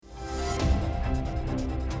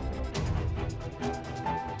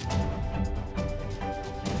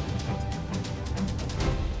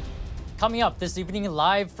Coming up this evening,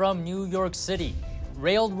 live from New York City,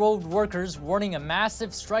 railroad workers warning a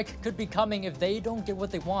massive strike could be coming if they don't get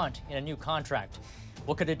what they want in a new contract.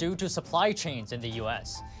 What could it do to supply chains in the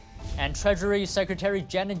U.S.? And Treasury Secretary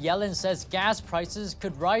Janet Yellen says gas prices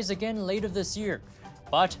could rise again later this year,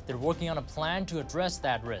 but they're working on a plan to address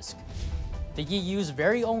that risk. The EU's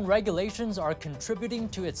very own regulations are contributing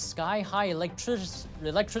to its sky-high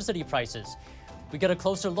electricity prices. We get a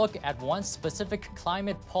closer look at one specific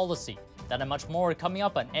climate policy. That and much more coming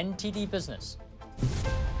up on NTD Business.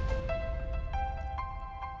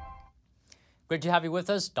 Great to have you with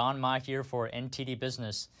us. Don Ma here for NTD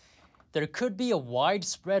Business. There could be a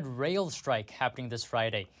widespread rail strike happening this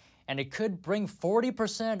Friday, and it could bring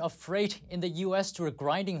 40% of freight in the U.S. to a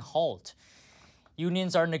grinding halt.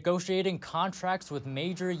 Unions are negotiating contracts with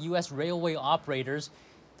major U.S. railway operators.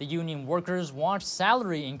 The union workers want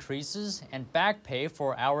salary increases and back pay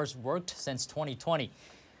for hours worked since 2020.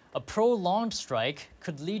 A prolonged strike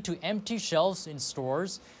could lead to empty shelves in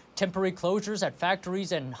stores, temporary closures at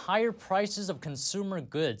factories, and higher prices of consumer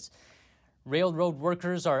goods. Railroad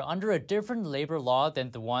workers are under a different labor law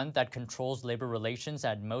than the one that controls labor relations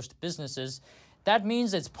at most businesses. That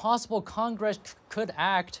means it's possible Congress could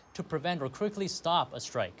act to prevent or quickly stop a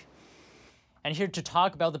strike. And here to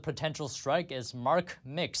talk about the potential strike is Mark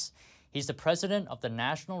Mix. He's the president of the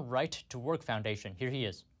National Right to Work Foundation. Here he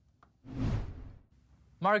is.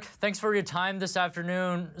 Mark, thanks for your time this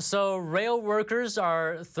afternoon. So rail workers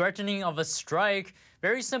are threatening of a strike.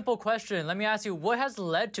 Very simple question. Let me ask you, what has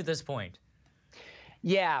led to this point?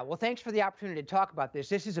 Yeah, well, thanks for the opportunity to talk about this.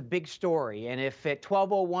 This is a big story, and if at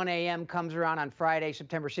 12:01 a.m. comes around on Friday,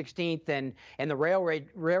 September 16th, and the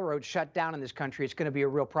railroad shut down in this country, it's going to be a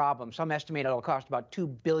real problem. Some estimate it'll cost about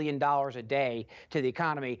 $2 billion a day to the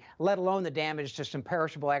economy, let alone the damage to some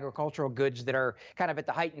perishable agricultural goods that are kind of at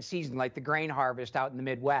the heightened season, like the grain harvest out in the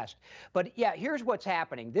Midwest. But yeah, here's what's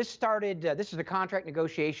happening. This is a contract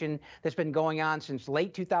negotiation that's been going on since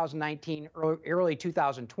late 2019, early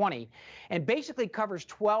 2020, and basically covers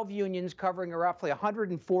 12 unions covering roughly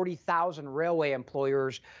 140,000 railway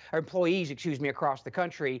employees, across the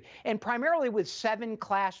country, and primarily with 7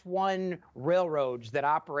 Class 1 railroads that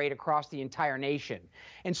operate across the entire nation.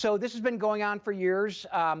 And so this has been going on for years,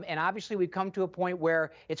 and obviously we've come to a point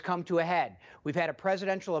where it's come to a head. We've had a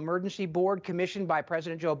presidential emergency board commissioned by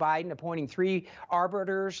President Joe Biden appointing 3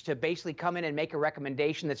 arbiters to basically come in and make a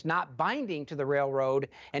recommendation that's not binding to the railroad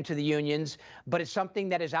and to the unions, but it's something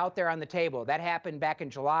that is out there on the table. That happened back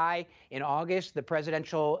in July. In August, the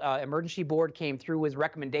Presidential Emergency Board came through with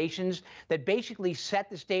recommendations that basically set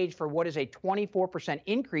the stage for what is a 24%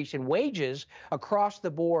 increase in wages across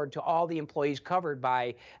the board to all the employees covered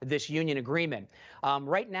by this union agreement.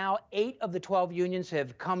 Right now, 8 of the 12 unions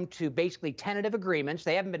have come to basically tentative agreements.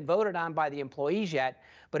 They haven't been voted on by the employees yet,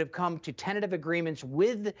 but have come to tentative agreements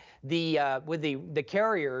with the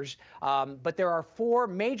carriers. But there are 4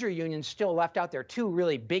 major unions still left out there, 2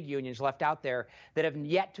 really big unions left out there that have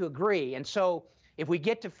yet to agree. And so if we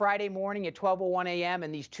get to Friday morning at 12:01 a.m.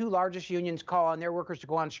 and these 2 largest unions call on their workers to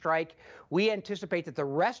go on strike, we anticipate that the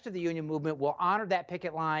rest of the union movement will honor that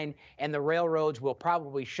picket line and the railroads will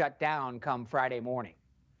probably shut down come Friday morning.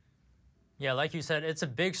 Yeah, like you said, it's a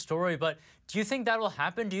big story, but do you think that will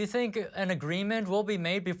happen? Do you think an agreement will be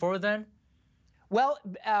made before then? Well,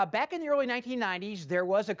 back in the early 1990s, there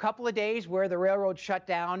was a couple of days where the railroad shut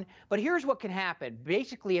down. But here's what can happen.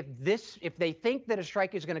 Basically, if they think that a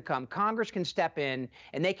strike is going to come, Congress can step in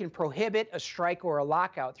and they can prohibit a strike or a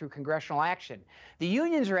lockout through congressional action. The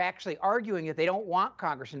unions are actually arguing that they don't want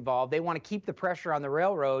Congress involved. They want to keep the pressure on the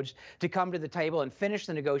railroads to come to the table and finish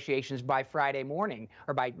the negotiations by Friday morning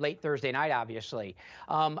or by late Thursday night, obviously.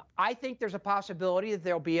 I think there's a possibility that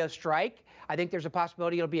there'll be a strike. I think there's a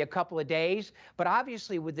possibility it'll be a couple of days. But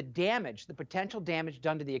obviously, with the potential damage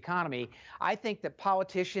done to the economy, I think that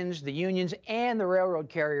politicians, the unions, and the railroad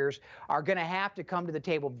carriers are going to have to come to the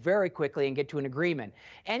table very quickly and get to an agreement.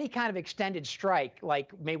 Any kind of extended strike, like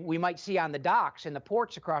maybe we might see on the docks and the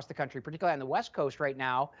ports across the country, particularly on the West Coast right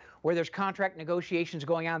now, where there's contract negotiations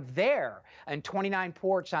going on there and 29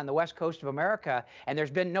 ports on the West Coast of America, and there's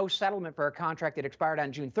been no settlement for a contract that expired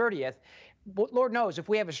on June 30th. But Lord knows, if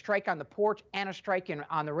we have a strike on the ports and a strike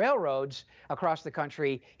on the railroads across the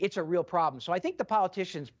country, it's a real problem. So I think the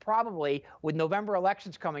politicians probably, with November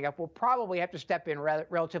elections coming up, will probably have to step in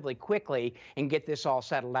relatively quickly and get this all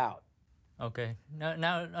settled out. Okay.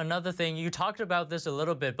 Now, another thing, you talked about this a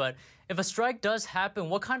little bit, but if a strike does happen,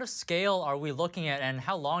 what kind of scale are we looking at and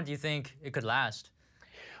how long do you think it could last?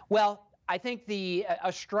 Well, I think a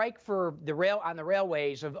strike for the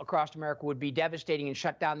railways across America would be devastating and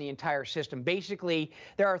shut down the entire system. Basically,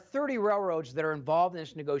 there are 30 railroads that are involved in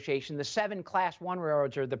this negotiation. The 7 Class 1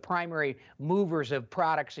 railroads are the primary movers of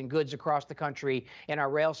products and goods across the country in our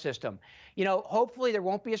rail system. You know, hopefully there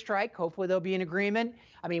won't be a strike. Hopefully there'll be an agreement.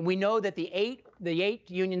 I mean, we know that the eight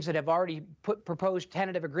unions that have already proposed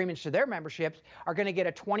tentative agreements to their memberships are going to get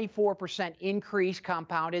a 24% increase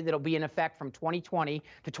compounded that'll be in effect from 2020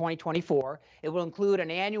 to 2024. It will include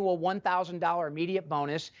an annual $1,000 immediate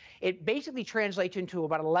bonus. It basically translates into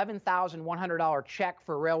about $11,100 check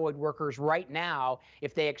for railroad workers right now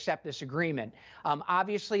if they accept this agreement.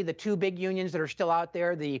 Obviously, the 2 big unions that are still out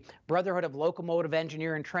there, the Brotherhood of Locomotive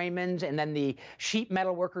Engineer and Trainmen, and then the sheet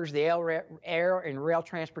metal workers, the air and rail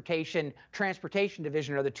transportation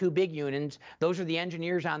division are the 2 big unions. Those are the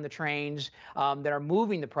engineers on the trains that are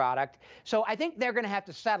moving the product. So I think they're going to have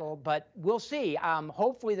to settle, but we'll see.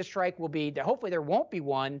 Hopefully the strike will be, hopefully there won't be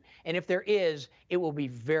one, and if there is, it will be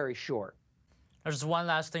very short. There's one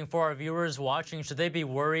last thing for our viewers watching. Should they be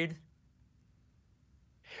worried?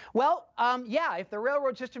 Well, yeah, if the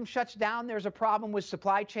railroad system shuts down, there's a problem with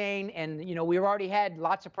supply chain. And, you know, we've already had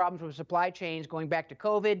lots of problems with supply chains going back to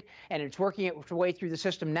COVID, and it's working its way through the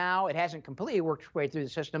system now. It hasn't completely worked its way through the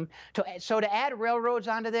system. So to add railroads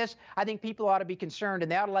onto this, I think people ought to be concerned,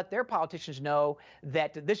 and they ought to let their politicians know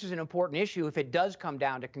that this is an important issue if it does come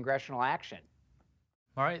down to congressional action.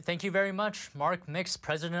 All right. Thank you very much, Mark Mix,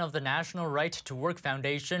 president of the National Right to Work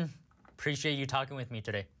Foundation. Appreciate you talking with me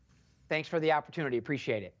today. Thanks for the opportunity.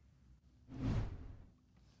 Appreciate it.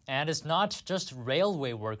 And it's not just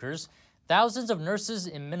railway workers. Thousands of nurses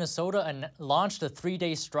in Minnesota launched a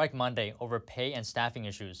 3-day strike Monday over pay and staffing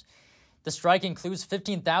issues. The strike includes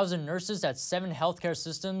 15,000 nurses at 7 healthcare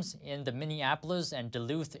systems in the Minneapolis and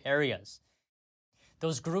Duluth areas.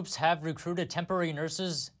 Those groups have recruited temporary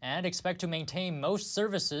nurses and expect to maintain most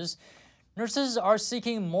services. Nurses are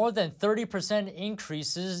seeking more than 30%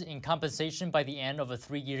 increases in compensation by the end of a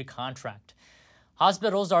 3-year contract.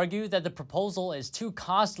 Hospitals argue that the proposal is too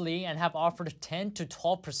costly and have offered 10 to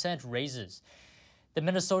 12% raises. The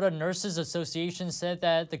Minnesota Nurses Association said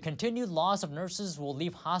that the continued loss of nurses will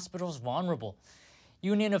leave hospitals vulnerable.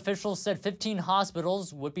 Union officials said 15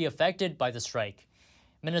 hospitals would be affected by the strike.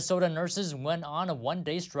 Minnesota nurses went on a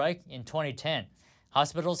 1-day strike in 2010.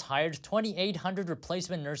 Hospitals hired 2,800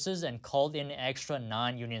 replacement nurses and called in extra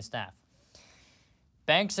non-union staff.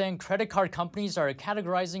 Banks and credit card companies are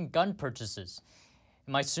categorizing gun purchases.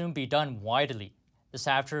 It might soon be done widely. This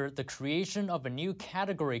after the creation of a new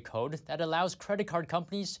category code that allows credit card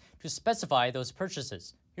companies to specify those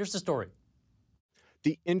purchases. Here's the story.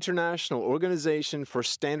 The International Organization for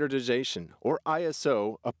Standardization, or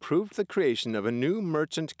ISO, approved the creation of a new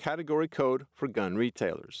merchant category code for gun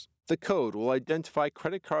retailers. The code will identify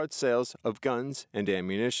credit card sales of guns and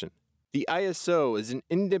ammunition. The ISO is an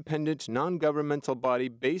independent, non-governmental body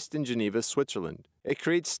based in Geneva, Switzerland. It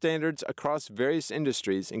creates standards across various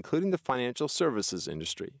industries, including the financial services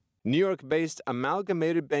industry. New York-based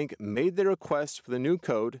Amalgamated Bank made their request for the new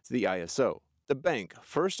code to the ISO. The bank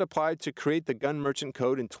first applied to create the gun merchant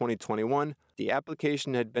code in 2021. The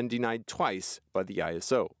application had been denied twice by the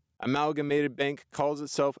ISO. Amalgamated Bank calls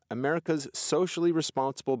itself America's socially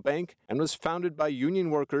responsible bank and was founded by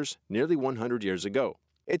union workers nearly 100 years ago.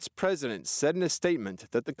 Its president said in a statement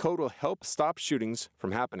that the code will help stop shootings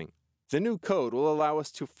from happening. The new code will allow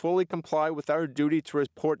us to fully comply with our duty to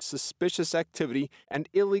report suspicious activity and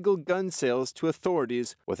illegal gun sales to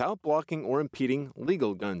authorities without blocking or impeding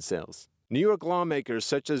legal gun sales. New York lawmakers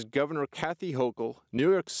such as Governor Kathy Hochul,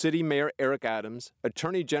 New York City Mayor Eric Adams,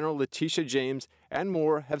 Attorney General Letitia James, and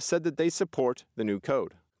more have said that they support the new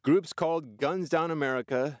code. Groups called Guns Down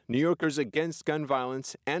America, New Yorkers Against Gun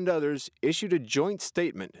Violence, and others issued a joint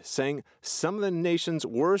statement saying some of the nation's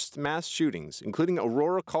worst mass shootings, including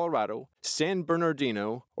Aurora, Colorado, San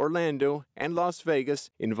Bernardino, Orlando, and Las Vegas,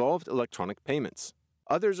 involved electronic payments.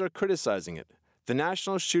 Others are criticizing it. The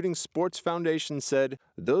National Shooting Sports Foundation said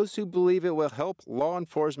those who believe it will help law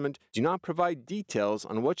enforcement do not provide details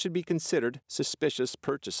on what should be considered suspicious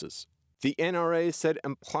purchases. The NRA said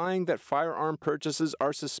implying that firearm purchases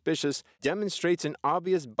are suspicious demonstrates an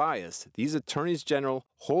obvious bias these attorneys general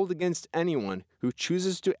hold against anyone who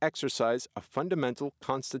chooses to exercise a fundamental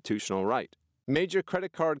constitutional right. Major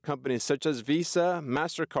credit card companies such as Visa,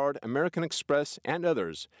 MasterCard, American Express, and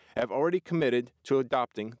others have already committed to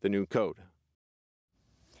adopting the new code.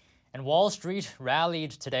 And Wall Street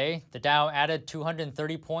rallied today. The Dow added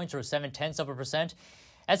 230 points, or 0.7%.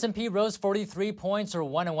 S&P rose 43 points, or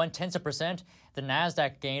 1.1%. The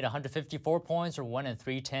Nasdaq gained 154 points, or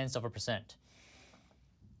 1.3%.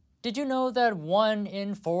 Did you know that 1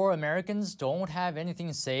 in 4 Americans don't have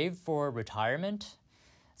anything saved for retirement?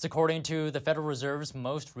 It's according to the Federal Reserve's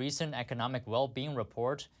most recent economic well-being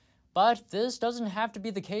report. But this doesn't have to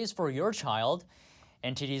be the case for your child.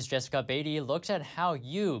 NTD's Jessica Beatty looked at how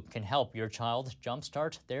you can help your child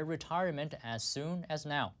jumpstart their retirement as soon as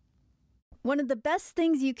now. One of the best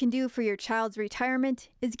things you can do for your child's retirement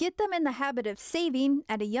is get them in the habit of saving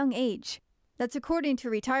at a young age. That's according to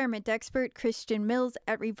retirement expert Christian Mills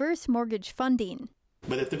at Reverse Mortgage Funding.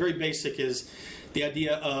 But at the very basic is the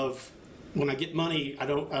idea of when I get money, I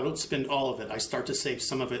don't spend all of it. I start to save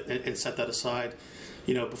some of it and set that aside,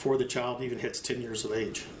 before the child even hits 10 years of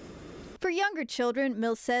age. For younger children,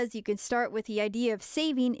 Mills says you can start with the idea of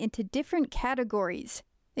saving into different categories.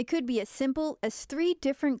 It could be as simple as 3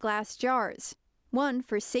 different glass jars. 1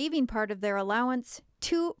 for saving part of their allowance,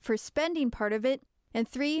 2 for spending part of it, and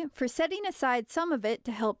 3 for setting aside some of it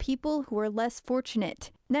to help people who are less fortunate.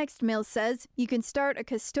 Next, Mills says you can start a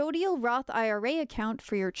custodial Roth IRA account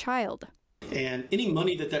for your child. And any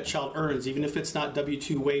money that child earns, even if it's not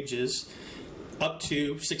W-2 wages, up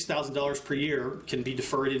to $6,000 per year can be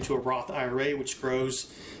deferred into a Roth IRA, which grows.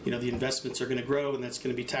 The investments are going to grow, and that's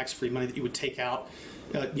going to be tax-free money that you would take out,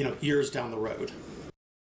 years down the road.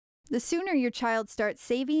 The sooner your child starts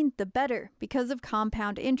saving, the better because of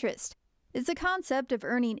compound interest. It's a concept of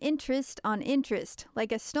earning interest on interest,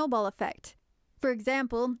 like a snowball effect. For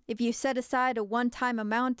example, if you set aside a one-time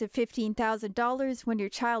amount of $15,000 when your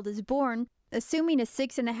child is born, assuming a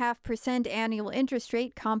 6.5% annual interest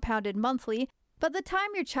rate compounded monthly, by the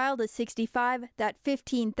time your child is 65, that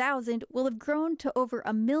 $15,000 will have grown to over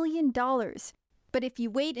 $1 million. But if you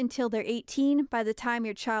wait until they're 18, by the time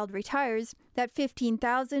your child retires, that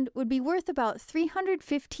 $15,000 would be worth about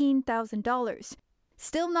 $315,000.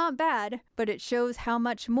 Still not bad, but it shows how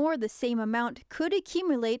much more the same amount could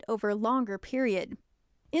accumulate over a longer period.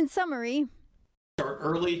 In summary, start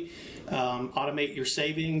early, automate your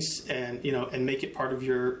savings, and make it part of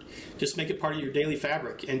your daily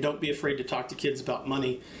fabric. And don't be afraid to talk to kids about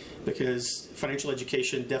money, because financial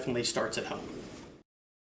education definitely starts at home.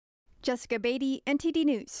 Jessica Beatty, NTD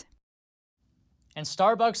News. And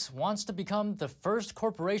Starbucks wants to become the first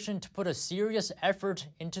corporation to put a serious effort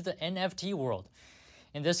into the NFT world.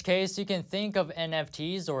 In this case, you can think of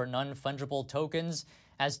NFTs, or non-fungible tokens,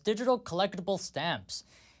 as digital collectible stamps.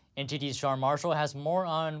 NTD's Sean Marshall has more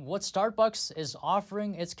on what Starbucks is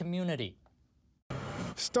offering its community.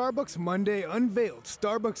 Starbucks Monday unveiled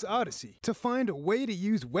Starbucks Odyssey to find a way to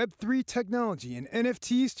use Web3 technology and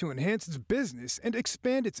NFTs to enhance its business and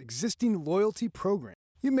expand its existing loyalty program.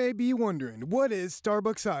 You may be wondering, what is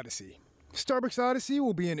Starbucks Odyssey? Starbucks Odyssey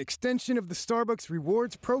will be an extension of the Starbucks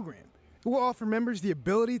Rewards program. It will offer members the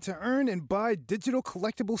ability to earn and buy digital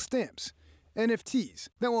collectible stamps, NFTs,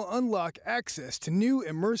 that will unlock access to new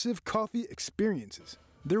immersive coffee experiences.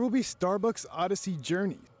 There will be Starbucks Odyssey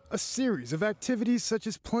Journey, a series of activities such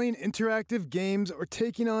as playing interactive games or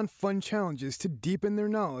taking on fun challenges to deepen their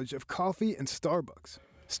knowledge of coffee and Starbucks.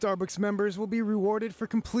 Starbucks members will be rewarded for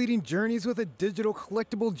completing journeys with a digital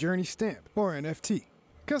collectible journey stamp, or NFT.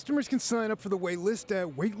 Customers can sign up for the waitlist at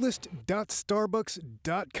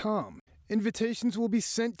waitlist.starbucks.com. Invitations will be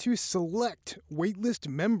sent to select waitlist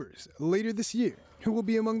members later this year, who will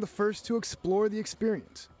be among the first to explore the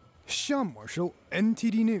experience. Sean Marshall,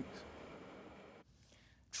 NTD News.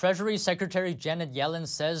 Treasury Secretary Janet Yellen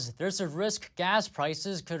says there's a risk gas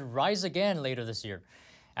prices could rise again later this year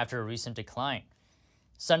after a recent decline.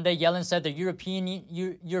 Sunday, Yellen said the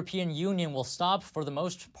European Union will stop, for the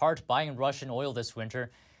most part, buying Russian oil this winter.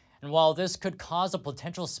 And while this could cause a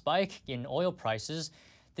potential spike in oil prices,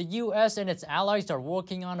 the U.S. and its allies are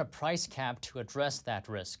working on a price cap to address that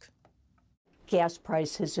risk. Gas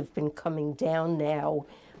prices have been coming down now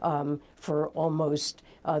for almost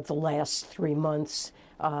the last 3 months.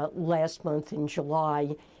 Last month in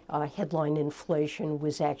July, headline inflation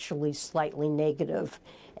was actually slightly negative,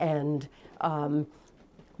 and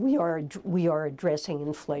we are addressing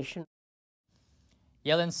inflation.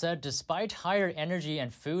 Yellen said despite higher energy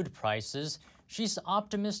and food prices, she's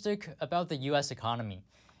optimistic about the U.S. economy.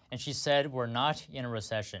 And she said we're not in a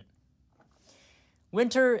recession.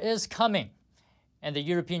 Winter is coming, and the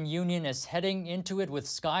European Union is heading into it with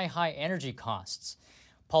sky-high energy costs.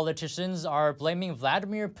 Politicians are blaming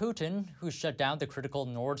Vladimir Putin, who shut down the critical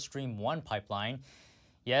Nord Stream 1 pipeline.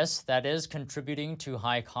 Yes, that is contributing to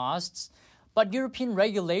high costs, but European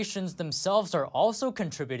regulations themselves are also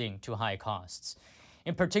contributing to high costs.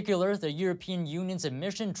 In particular, the European Union's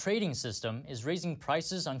emission trading system is raising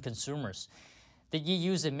prices on consumers. The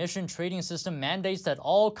EU's emission trading system mandates that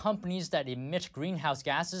all companies that emit greenhouse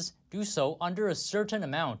gases do so under a certain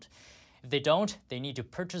amount. If they don't, they need to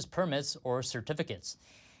purchase permits or certificates.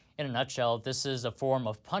 In a nutshell, this is a form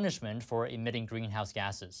of punishment for emitting greenhouse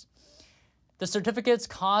gases. The certificates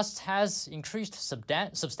cost has increased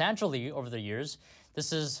substantially over the years.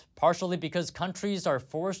 This is partially because countries are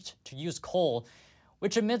forced to use coal,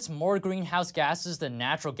 which emits more greenhouse gases than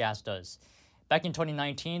natural gas does. Back in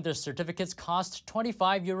 2019, the certificates cost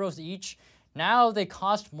 25 euros each. Now they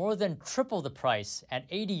cost more than triple the price at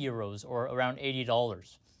 80 euros or around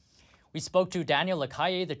 $80. We spoke to Daniel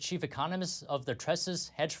Lacalle, the chief economist of the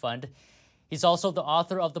Tressis hedge fund. He's also the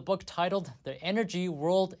author of the book titled The Energy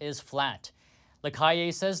World is Flat.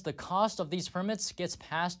 Lacalle says the cost of these permits gets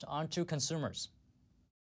passed on to consumers.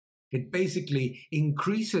 It basically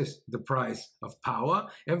increases the price of power.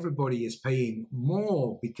 Everybody is paying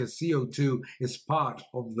more because CO2 is part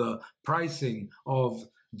of the pricing of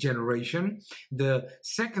generation. The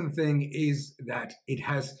second thing is that it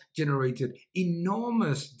has generated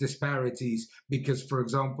enormous disparities because, for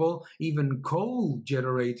example, even coal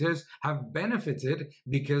generators have benefited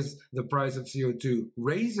because the price of CO2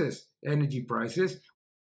 raises energy prices.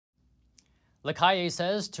 Lacalle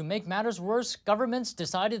says to make matters worse, governments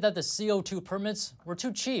decided that the CO2 permits were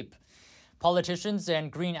too cheap. Politicians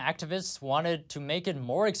and green activists wanted to make it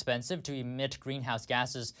more expensive to emit greenhouse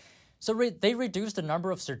gases, so they reduced the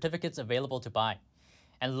number of certificates available to buy.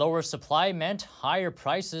 And lower supply meant higher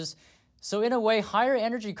prices, so in a way, higher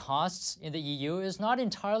energy costs in the EU is not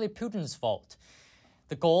entirely Putin's fault.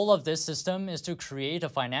 The goal of this system is to create a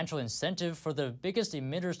financial incentive for the biggest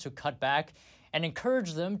emitters to cut back and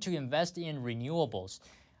encourage them to invest in renewables.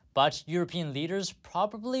 But European leaders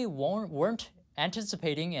probably weren't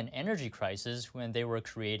anticipating an energy crisis when they were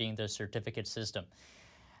creating the certificate system.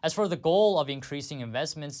 As for the goal of increasing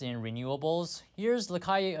investments in renewables, here's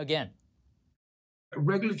Lacalle again.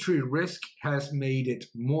 Regulatory risk has made it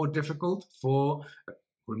more difficult for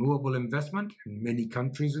renewable investment in many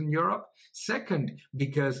countries in Europe. Second,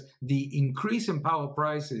 because the increase in power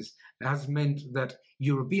prices has meant that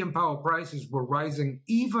European power prices were rising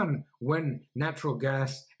even when natural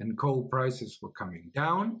gas and coal prices were coming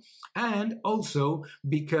down. And also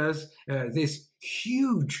because this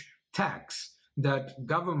huge tax that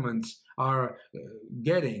governments are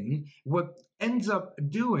getting, what ends up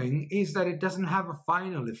doing is that it doesn't have a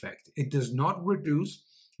final effect. It does not reduce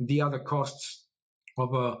the other costs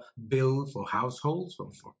of a bill for households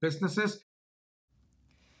or for businesses.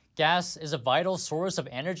 Gas is a vital source of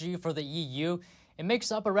energy for the EU. It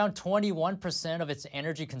makes up around 21% of its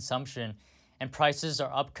energy consumption, and prices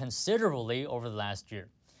are up considerably over the last year.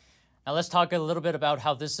 Now let's talk a little bit about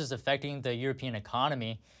how this is affecting the European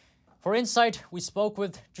economy. For insight, we spoke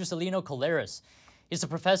with Juscelino Collares. He's a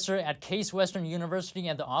professor at Case Western University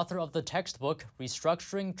and the author of the textbook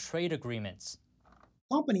Restructuring Trade Agreements.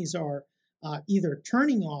 Companies are either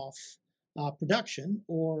turning off production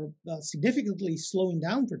or significantly slowing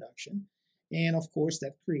down production. And of course,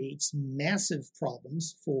 that creates massive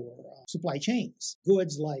problems for supply chains.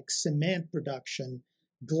 Goods like cement production,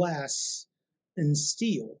 glass, and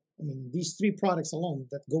steel. I mean, these three products alone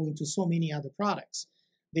that go into so many other products,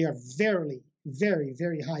 they are very, very,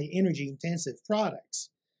 very high energy intensive products.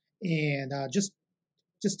 And just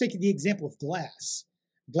take the example of glass.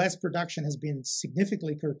 Glass production has been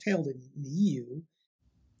significantly curtailed in the EU.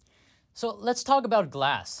 So let's talk about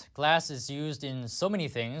glass. Glass is used in so many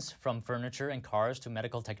things, from furniture and cars to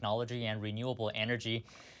medical technology and renewable energy.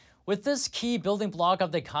 With this key building block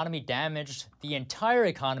of the economy damaged, the entire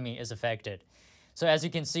economy is affected. So as you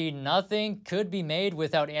can see, nothing could be made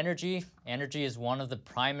without energy. Energy is one of the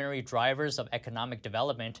primary drivers of economic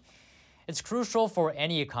development. It's crucial for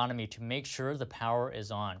any economy to make sure the power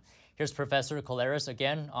is on. Here's Professor Collares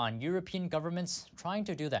again on European governments trying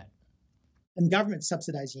to do that. And government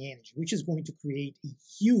subsidizing energy, which is going to create a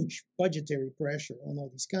huge budgetary pressure on all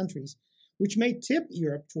these countries, which may tip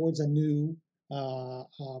Europe towards a new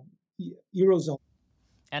Eurozone.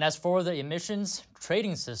 And as for the emissions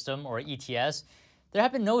trading system, or ETS, there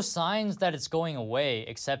have been no signs that it's going away,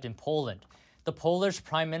 except in Poland. The Polish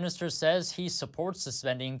Prime Minister says he supports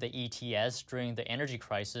suspending the ETS during the energy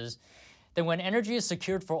crisis. Then when energy is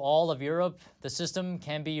secured for all of Europe, the system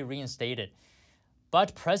can be reinstated.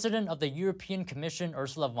 But President of the European Commission,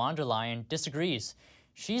 Ursula von der Leyen, disagrees.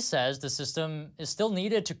 She says the system is still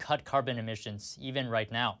needed to cut carbon emissions, even right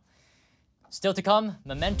now. Still to come,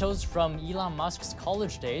 mementos from Elon Musk's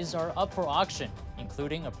college days are up for auction,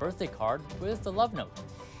 including a birthday card with a love note.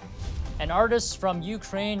 And artists from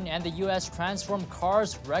Ukraine and the US transform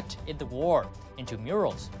cars wrecked in the war into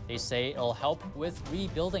murals. They say it'll help with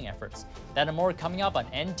rebuilding efforts. That and more coming up on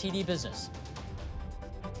NTD Business.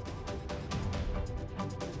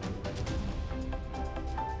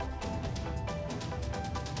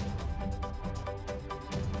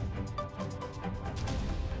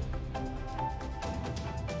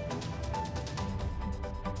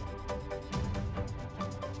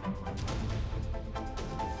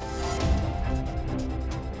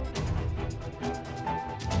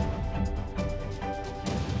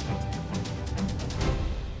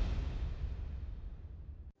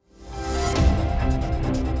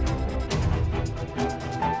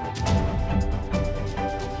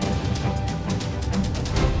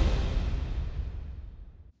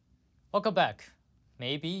 welcome back.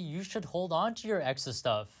 Maybe you should hold on to your ex's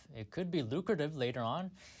stuff. It could be lucrative later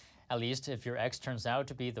on, at least if your ex turns out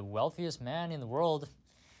to be the wealthiest man in the world.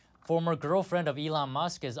 Former girlfriend of Elon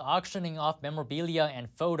Musk is auctioning off memorabilia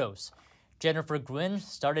and photos. Jennifer Gwynn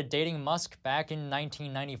started dating Musk back in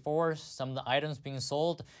 1994. Some of the items being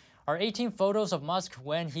sold are 18 photos of Musk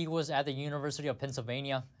when he was at the University of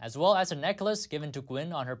Pennsylvania, as well as a necklace given to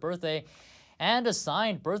Gwynn on her birthday, and a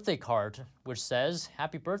signed birthday card, which says,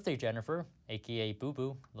 "Happy birthday, Jennifer," aka Boo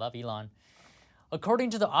Boo, love Elon.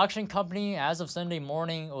 According to the auction company, as of Sunday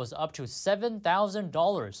morning, it was up to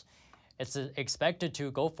 $7,000. It's expected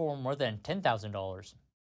to go for more than $10,000.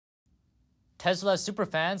 Tesla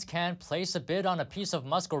superfans can place a bid on a piece of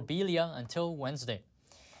Muskorbilia until Wednesday.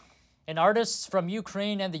 And artists from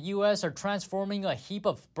Ukraine and the US are transforming a heap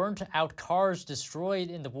of burnt-out cars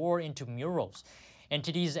destroyed in the war into murals.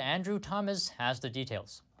 NTD's Andrew Thomas has the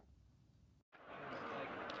details.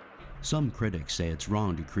 Some critics say it's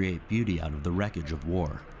wrong to create beauty out of the wreckage of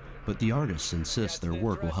war, but the artists insist their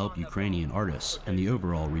work will help Ukrainian artists and the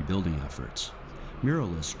overall rebuilding efforts.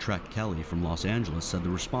 Muralist Trek Kelly from Los Angeles said the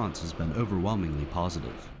response has been overwhelmingly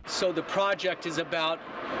positive. So the project is about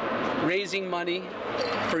raising money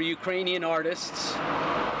for Ukrainian artists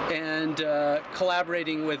and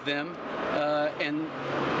collaborating with them and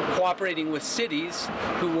cooperating with cities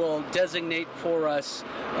who will designate for us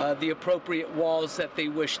the appropriate walls that they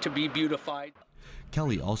wish to be beautified.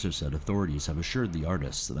 Kelly also said authorities have assured the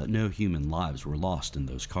artists that no human lives were lost in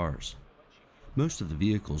those cars. Most of the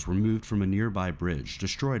vehicles were moved from a nearby bridge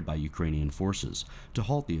destroyed by Ukrainian forces to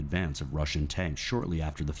halt the advance of Russian tanks shortly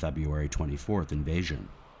after the February 24th invasion.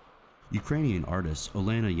 Ukrainian artists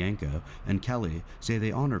Olena Yanko and Kelly say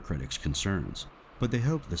they honor critics' concerns, but they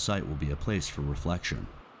hope the site will be a place for reflection.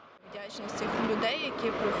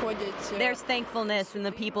 There's thankfulness in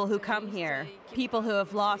the people who come here, people who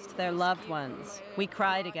have lost their loved ones. We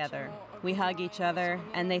cry together, we hug each other,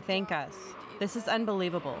 and they thank us. This is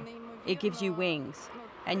unbelievable. It gives you wings,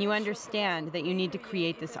 and you understand that you need to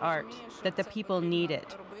create this art, that the people need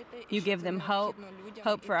it. You give them hope,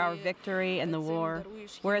 hope for our victory in the war.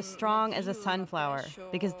 We're as strong as a sunflower,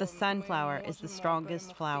 because the sunflower is the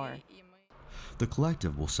strongest flower. The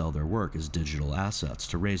collective will sell their work as digital assets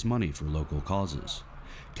to raise money for local causes.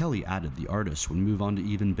 Kelly added the artists would move on to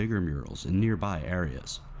even bigger murals in nearby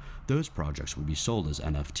areas. Those projects would be sold as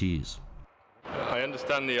NFTs. I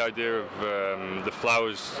understand the idea of the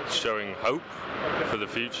flowers showing hope for the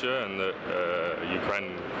future and that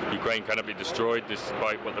Ukraine cannot be destroyed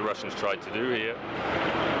despite what the Russians tried to do here.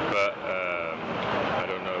 But I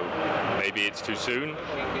don't know, maybe it's too soon.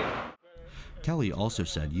 Kelly also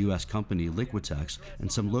said U.S. company Liquitex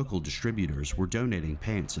and some local distributors were donating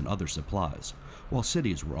paints and other supplies, while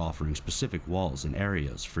cities were offering specific walls and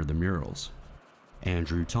areas for the murals.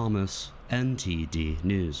 Andrew Thomas, NTD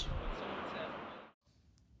News.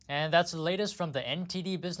 And that's the latest from the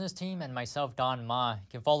NTD business team and myself, Don Ma. You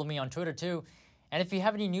can follow me on Twitter too. And if you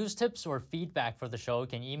have any news tips or feedback for the show, you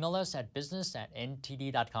can email us at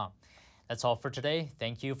business@ntd.com. That's all for today.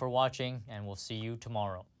 Thank you for watching, and we'll see you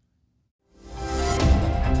tomorrow.